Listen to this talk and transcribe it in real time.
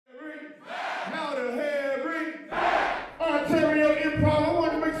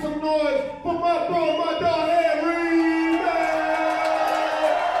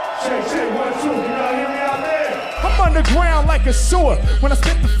underground like a sewer when I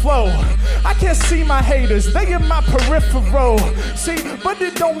spit the flow. I can't see my haters, they in my peripheral. See, but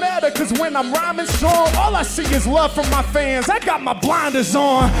it don't matter, cause when I'm rhyming strong, all I see is love from my fans. I got my blinders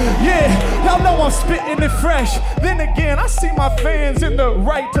on. Yeah, y'all know I'm spitting it fresh. Then again, I see my fans in the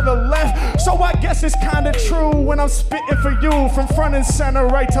right to the left. So I guess it's kinda true when I'm spitting for you. From front and center,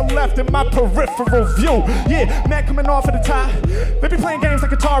 right to left in my peripheral view. Yeah, man coming off at the top. They be playing games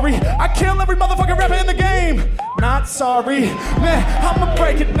like Atari. I kill every motherfucking rapper in the game. Not sorry. Man, I'ma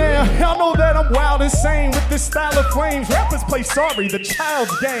break it down. Y'all know that I'm wild and sane with this style of flames. Rappers play sorry, the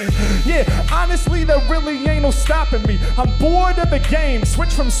child's game. Yeah, honestly, there really ain't no stopping me. I'm bored of the game.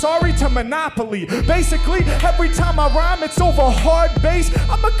 Switch from sorry to Monopoly. Basically, every time I rhyme, it's over hard bass.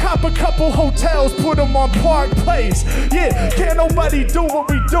 I'ma cop a couple hotels, put them on Park Place. Yeah, can't nobody do what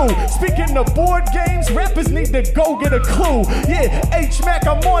we do. Speaking of board games, rappers need to go get a clue. Yeah, H-Mac,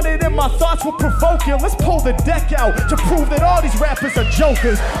 I'm on it and my thoughts will provoke you. Let's pull the deck out to prove that all these rappers are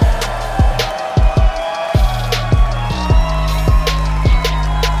jokers.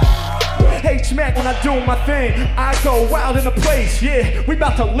 H-Mac, when I do my thing, I go wild in the place. Yeah, we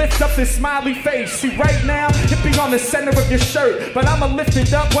about to lift up this smiley face. See, right now, it be on the center of your shirt, but I'ma lift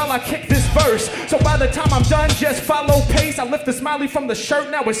it up while I kick this verse. So by the time I'm done, just follow pace. I lift the smiley from the shirt,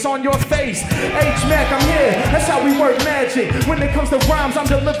 now it's on your face. H-Mac, I'm here, that's how we work magic. When it comes to rhymes, I'm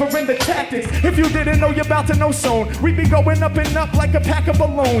delivering the tactics. If you didn't know, you're about to know soon. We be going up and up like a pack of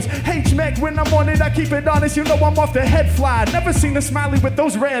balloons. H-Mac, when I'm on it, I keep it honest. You know I'm off the head fly. Never seen a smiley with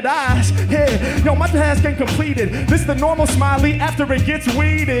those red eyes. Yeah, yo, my task ain't completed. This the normal smiley after it gets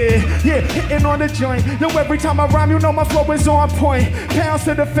weeded. Yeah, hitting on the joint. Yo, every time I rhyme, you know my flow is on point. Pounds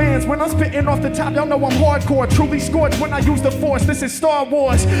to the fans. When I'm spitting off the top, y'all know I'm hardcore. Truly scorched when I use the force. This is Star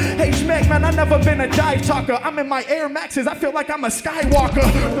Wars. H-Mac, man, I never been a dive talker. I'm in my Air Maxes. I feel like I'm a Skywalker.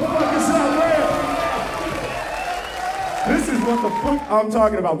 What the fuck is up, Ray? This is what the fuck I'm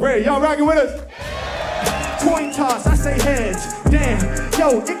talking about. Ray, y'all rocking with us? Coin toss, I say heads. Damn,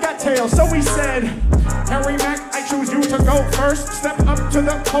 yo, it got tails, so we said, Harry Mack, I choose you to go first. Step up to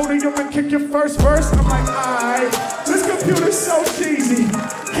the podium and kick your first verse. I'm like, alright, this computer's so cheesy.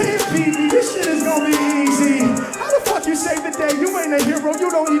 Can't beat me, this shit is gonna be easy. How the fuck you save the day? You ain't a hero,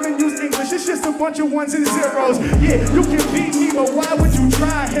 you don't even use English. It's just a bunch of ones and zeros. Yeah, you can beat me, but why would you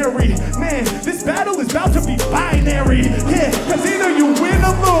try, Harry? Man, this battle is about to be binary. Yeah, cause either you win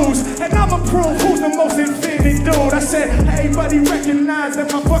or lose, and I'ma prove who's the most infinite dude. I said, hey buddy, recognize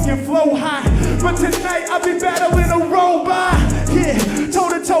that my fucking flow high, but tonight I'll be battling a robot. Yeah, toe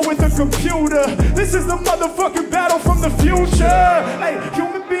to toe with a computer. This is the motherfucking battle from the future. Hey,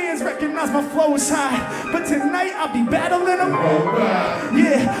 human beings recognize my flow is high, but tonight I'll be battling a robot.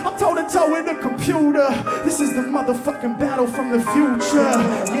 Yeah, I'm toe to toe with a computer. This is the motherfucking battle from the future.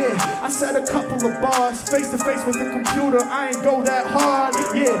 Yeah, I said a couple of bars, face to face with the computer. I ain't go that hard.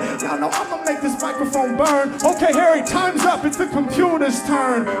 Yeah, y'all know I'ma make this microphone burn. Okay, Harry, time's up. It's the computer's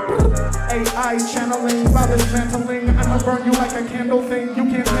turn. AI channeling, by dismantling. I'ma burn you like a candle thing. You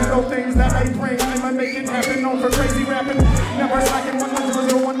can't handle things that I bring. I'ma make it happen. Known for crazy rapping. Never slacking.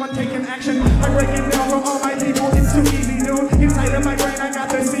 11011 taking action. I break it down for all my people. It's too easy, dude. Inside of my brain, I got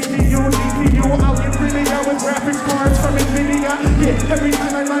the CPU, GPU. I'll get really out with graphics cards from NVIDIA. Yeah, every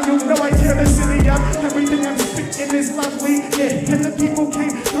time I rhyme, you know I tear the city up. Everything I'm spitting is lovely. Yeah, and the people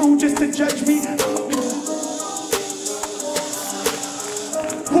came through just to judge me.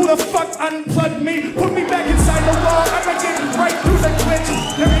 Who the fuck unplugged me? Put me back inside the wall. I'ma get right through the glitch.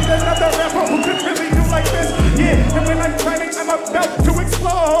 There ain't another rapper who could really do like this. Yeah, and when I'm writing, I'm about to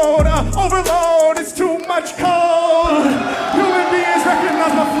explode. Overload, it's too much cold. Human beings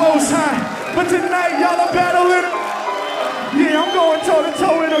recognize my flow's high, but tonight y'all are battling. Yeah, I'm going toe to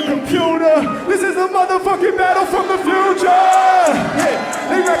toe with a computer. This is the motherfucking battle from the future. Yeah,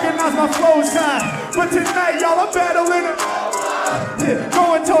 they recognize my flow's high, but tonight y'all are battling. Yeah,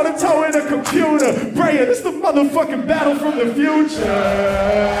 going toe to toe with a computer. Brea, this is the motherfucking battle from the future.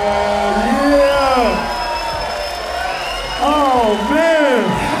 Yeah. Oh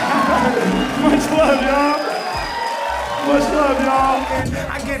man. Much love, y'all. Much love, y'all.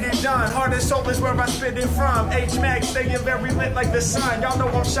 I get it done. Heart and soul is where I spit it from. H-Mac staying very lit like the sun. Y'all know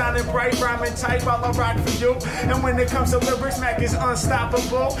I'm shining bright, rhyming tight while I rock for you. And when it comes to lyrics, Mac is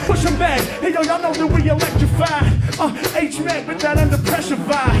unstoppable. Push them back. Hey, yo, y'all know that we electrify. H-Mac with that under pressure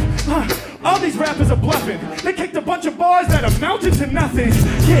vibe. All these rappers are bluffing. They kicked a bunch of bars that amounted to nothing.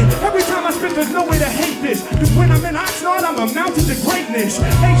 Yeah, every time I spit, there's no way to hate this. Cause when I'm in Oxnard, I'm amounted to greatness.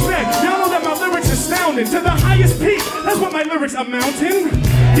 H-Mac, y'all know that my lyrics astounding. To the highest peak, that's what my lyrics are mounting.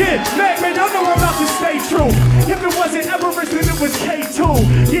 Yeah, man, y'all know I'm about to stay true. If it wasn't Everest, then it was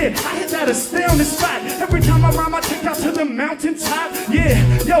K2. Yeah, I hit that astounding spot. Every time I rhyme, I take out to the mountaintop. Yeah,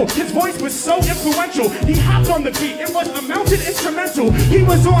 yo, his voice was so influential. He hopped on the beat, it was a mountain instrumental. He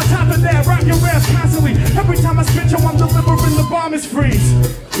was on top of that, rock your ass constantly. Every time I spit, yo, I'm delivering the bomb is freeze.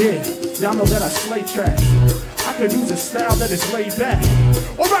 Yeah, y'all know that I slay tracks. I could use a style that is laid back.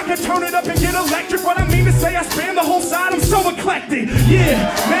 Or I could turn it up and get electric. What I mean to say, I span the whole side, I'm so eclectic. Yeah,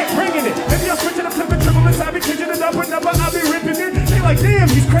 Mac bringing it. Maybe I'll switch it up to the triple and I'll be changing it up whenever I'll be ripping it. They like, damn,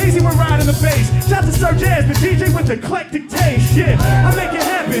 he's crazy when riding the bass. Shout to Sir Jazz, the DJ with eclectic taste. Yeah, I make it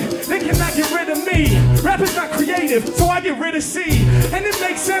happen. They cannot get rid of me. Rap is not creative, so I get rid of C. And it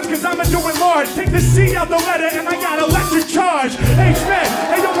makes sense, cause I'ma do it large. Take the C out the letter and I got electric charge. H-Man,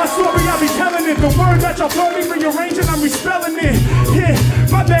 hey yo, my story, I'll be telling it. The word that y'all told me, rearranging, I'm respelling it. Yeah,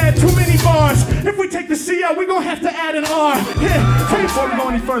 my bad, too many bars. If we take the C out, we gon' have to add an R. Yeah, before we go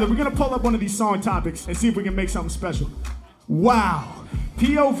any further, we're gonna pull up one of these song topics and see if we can make something special. Wow,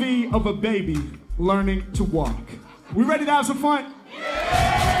 POV of a baby learning to walk. We ready to have some fun?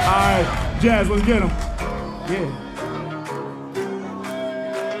 Yeah. All right, Jazz, let's get them. Yeah.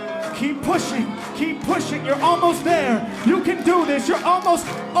 Keep pushing, you're almost there. You can do this, you're almost,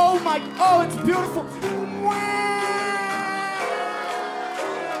 oh, it's beautiful.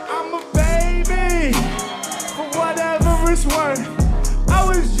 I'm a baby, for whatever it's worth. I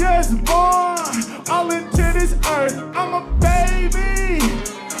was just born, all into this earth. I'm a baby,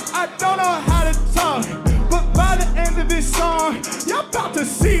 I don't know how to talk, but by the end of this song, y'all about to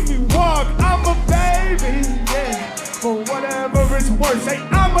see me walk. I'm a baby, yeah, for whatever it's worth. Say,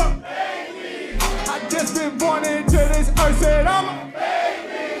 I'm a baby, I just been born into this earth. Said, I'm a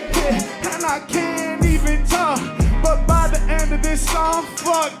baby, yeah, and I can't even talk, but by the end of this song,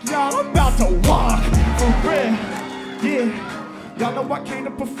 fuck y'all, I'm about to walk. For real, yeah, y'all know I came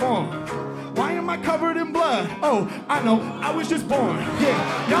to perform. Why am I covered in blood? Oh, I know, I was just born.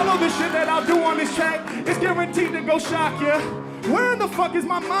 Yeah, y'all know the shit that I'll do on this track. It's guaranteed to go shock ya. Where the fuck is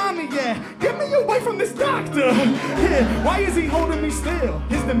my mommy at? Get me away from this doctor. Yeah, why is he holding me still?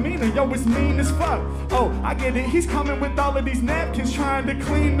 His demeanor, yo, it's mean as fuck. Oh, I get it, he's coming with all of these napkins trying to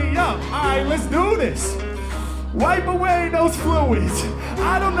clean me up. All right, let's do this. Wipe away those fluids.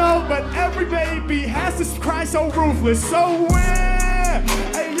 I don't know, but every baby has to cry so ruthless. So where?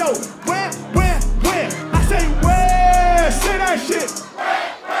 Hey, yo, where? I say where? Say that shit.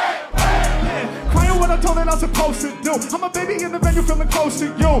 Yeah, crying what I'm told that I'm supposed to do. I'm a baby in the venue feeling close to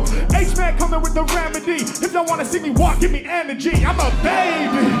you. H-Man coming with the remedy. If y'all wanna see me walk, give me energy. I'm a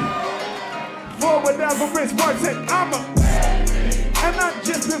baby. For whatever it's worth, say I'm a baby. And I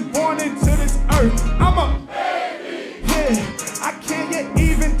just been born into this earth. I'm a baby. Yeah, I can't yet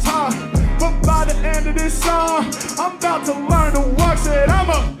even talk, but by the end of this song, I'm about to learn to walk. Said I'm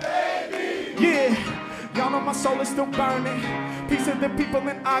a baby. Yeah, y'all know my soul is still burning. Peace of the people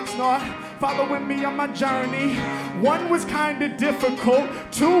in Oxnard, following me on my journey. 1 was kinda difficult,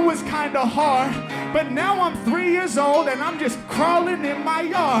 2 was kinda hard, but now I'm 3 years old and I'm just crawling in my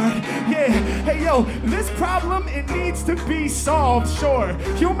yard. Yeah, hey yo, this problem, it needs to be solved, sure.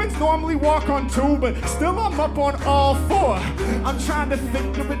 Humans normally walk on 2, but still I'm up on all 4. I'm trying to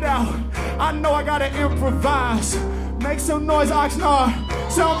figure it out. I know I gotta improvise. Make some noise, Oxnard.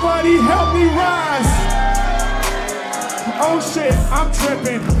 Somebody help me rise. Oh shit, I'm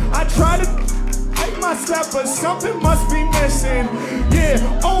tripping. I try to take my step, but something must be missing. Yeah,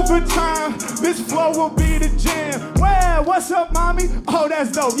 over time, this flow will be the jam. Well, what's up, mommy? Oh,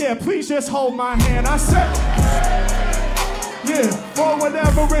 that's dope. Yeah, please just hold my hand. I said, yeah, for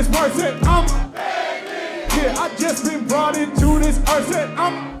whatever it's worth it, I'm a baby. Yeah, I just been brought into this earth. Said,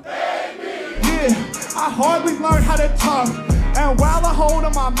 I'm a baby. Yeah, I hardly learned how to talk. And while I hold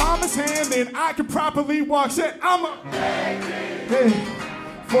on my mama's hand, then I can properly walk. Said, I'm a baby. Yeah,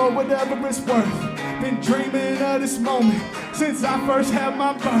 for whatever it's worth. Been dreaming of this moment since I first had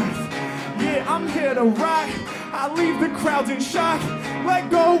my birth. Yeah, I'm here to rock. I leave the crowds in shock. Let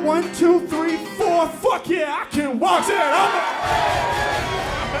go, 1, 2, 3, 4. Fuck yeah, I can walk. Said, I'm a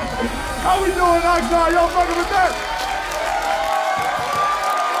How we doing, Oxnard? Y'all fucking with that?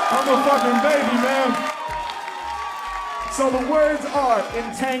 I'm a fucking baby, man. So the words are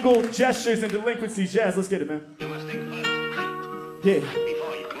entangled gestures and delinquencies. Jazz, let's get it, man. Yeah.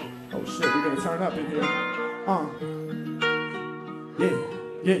 Oh shit, we're gonna turn up in here. Yeah. Come on.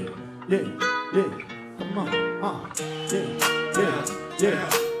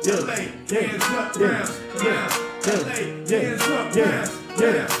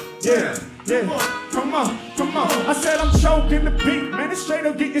 Yeah. Come Come on, I said I'm choking the beat, man, it's straight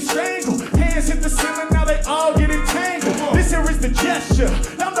up getting strangled. Hands hit the ceiling, now they all get entangled. This here is the gesture,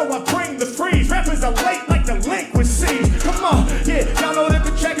 y'all know I bring the freeze. Rappers are late like delinquencies. Come on, yeah, y'all know that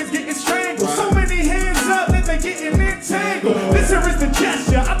the track is getting strangled. So many hands up that they getting entangled. This here is the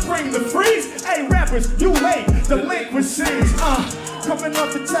gesture, I bring the freeze. Hey rappers, you late, delinquencies. Coming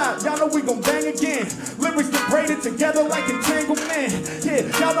off the top, y'all know we gon' bang again. Lyrics get braided together like entanglement. Yeah,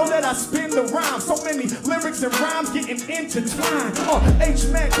 y'all know that I spin the rhyme. So many lyrics and rhymes getting intertwined.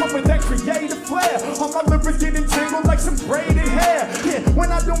 H-Man come with that creative flair. All my lyrics get entangled like some braided hair. Yeah,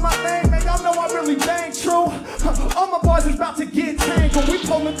 when I do my thing, man, y'all know I really bang true. All my bars is about to get tangled. We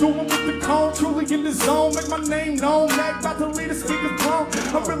pulling through them with the cone, truly in the zone. Make my name known, Mac about to lead the speakers blown.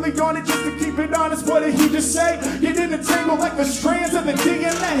 I'm really on it just to keep it honest. What did he just say? Get entangled like the strands of the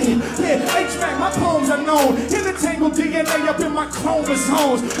DNA. Yeah, H-Mac, my poems are known. Entangled DNA up in my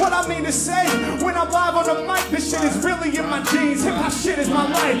chromosomes. What I mean to say, when I'm live on the mic, this shit is really in my genes. Hip-hop shit is my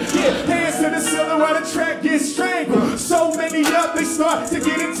life. Yeah, hands to the ceiling while the track gets strangled. So many up, they start to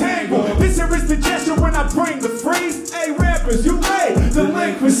get entangled. This here is the gesture when I bring the freeze. Hey, rappers, you late,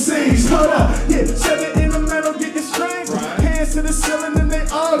 delinquencies. Hold up, yeah, 7 in the middle getting strangled. Hands to the ceiling and they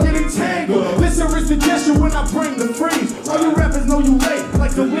all get entangled. This here is the gesture when I bring the freeze. All you rappers know you late,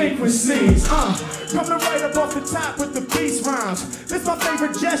 like delinquencies. Coming right up off the top with the beast rhymes. This my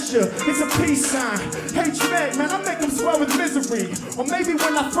favorite gesture, it's a peace sign. H-Mac, man, I make them swell with misery. Or maybe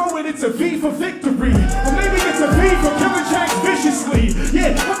when I throw it, it's a V for victory. Or maybe it's a V for killing tracks viciously.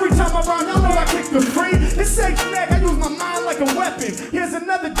 Yeah, every time I rhyme, y'all know I kick the free. It's H-Mac, I use my mind like a weapon. Here's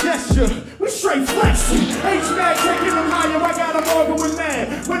another gesture, we straight flexing. H-Mac taking them higher, I got them all going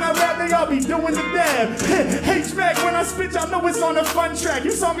mad. When I rap, they all be doing the dab. H-Mac, when I spit, y'all know it's on a fun track.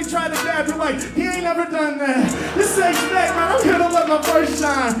 You saw me try to dab, you're like, he ain't never done that. This H-Mac, man, I'm here to let my verse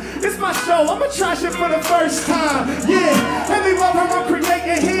shine. It's my show, I'ma try shit for the first time. Yeah, and they love how I'm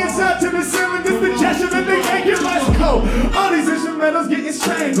creating. Hands up to the ceiling, this the gesture that they make it, let's go. All these instrumentals getting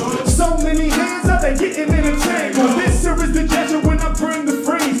strangled. So many hands up, they getting entangled. This here is the gesture when I bring the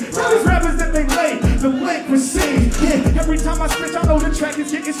freeze. Tell these rappers that they late, delinquencies. Yeah, every time I spit, y'all know the track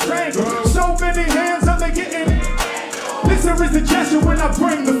is getting strangled. So many hands up, they getting. This here is the gesture when I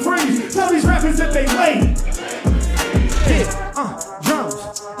bring the freeze. Tell these rappers that they late. Yeah, drums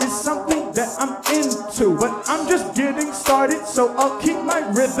is something that I'm into, but I'm just getting started, so I'll keep my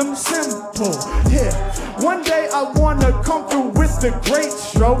rhythm simple. Yeah, one day I wanna come through with the great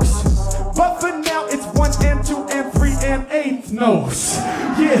strokes, but for now it's 1 and 2 and 3 and 8 notes.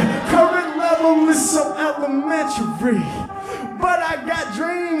 Yeah, current level is so elementary, but I got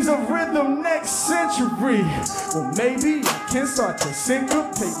dreams of rhythm next century. Well, maybe I can start to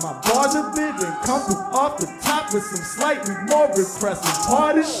syncopate my bars a bit and come through off the top with some slightly more repressive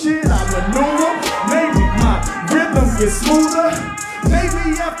part of shit I maneuver. Maybe my rhythm gets smoother.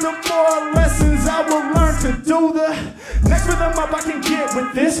 Maybe after more lessons I will learn to do the next rhythm up I can get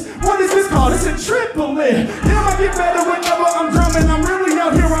with this. What is this called? It's a triplet. Then I get better whenever I'm drumming. I'm really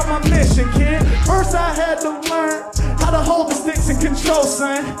out here on my mission, kid. First I had to learn how to hold the sticks in control,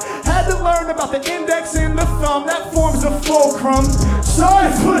 son. Had to learn about the index and the thumb. That forms a fulcrum.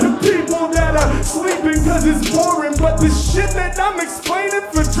 Sorry for the people that are sleeping cause it's boring, but the shit that I'm explaining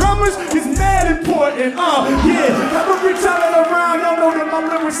for drummers is mad important. Yeah, every time that I rhyme, y'all know that my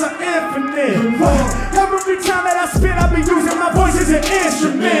lyrics are infinite. Every time that I spit, I be using my voice as an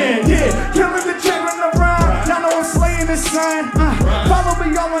instrument. Yeah, killing the track on the rhyme. Y'all know I'm slaying this sign. Follow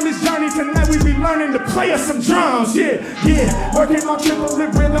me all on this journey. Tonight we be learning to play us some drums. Yeah, working on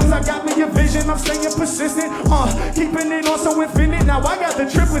triplet rhythms. I got me a vision. I'm staying persistent. Keeping it on so infinite. Now I got the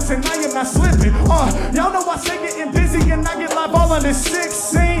triplets and I am not slipping. Y'all know I stay getting busy and I get live all on this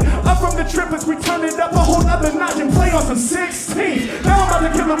 16. Up from the triplets, we turn it up a whole other notch and play on some 16. Now I'm about to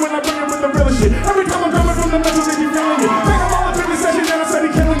kill it when I bring it with the real shit. Every time I'm drumming from the middle, they be feeling it. Think I'm all up in this session and I'm steady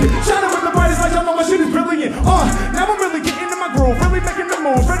killing it. Shining with the brightest light, y'all know my shit is brilliant. Now I'm really getting in my groove, really making the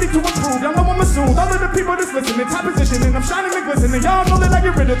move, ready to improve. Y'all know I'm assumed. All of the people that's listening, top position, and I'm shining and glistening. Y'all know that I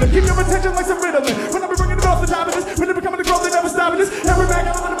get rid of them. Keep your attention like some Ritalin. When I be bringing it off the top of this, when it becoming the growth, they never stopping this. Every man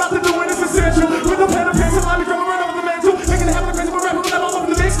I know what I'm about to do, and it's essential. With no pen or pencil, I be drumming right over the mantle, making it happen crazy, but rapping when I'm all over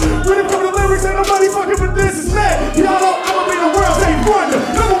the mix. When it comes to lyrics, ain't nobody fucking with this. It's mad. Y'all know I'ma be the world's eighth wonder,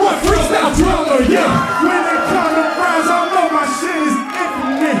 #1 freestyle drummer. Yeah, when it comes to rhymes, I know my shit is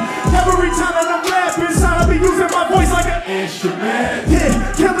infinite. Every time that I'm rapping, son, I be using my voice like an instrument. Yeah,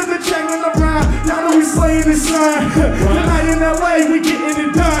 killing the chain on the rhyme. Y'all know we slaying this sign. Tonight in LA, we getting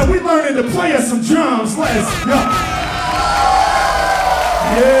it done. We learning to play us some drums. Let's go.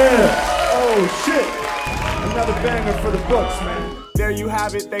 Yeah. Oh shit. Another banger for the books, man. there you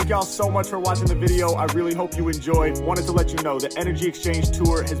have it. Thank y'all so much for watching the video. I really hope you enjoyed. Wanted to let you know the Energy Exchange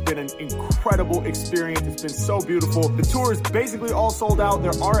Tour has been an incredible experience. It's been so beautiful. The tour is basically all sold out.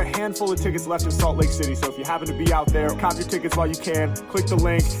 There are a handful of tickets left in Salt Lake City, so if you happen to be out there, cop your tickets while you can. Click the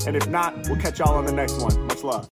link, and if not, we'll catch y'all on the next one. Much love.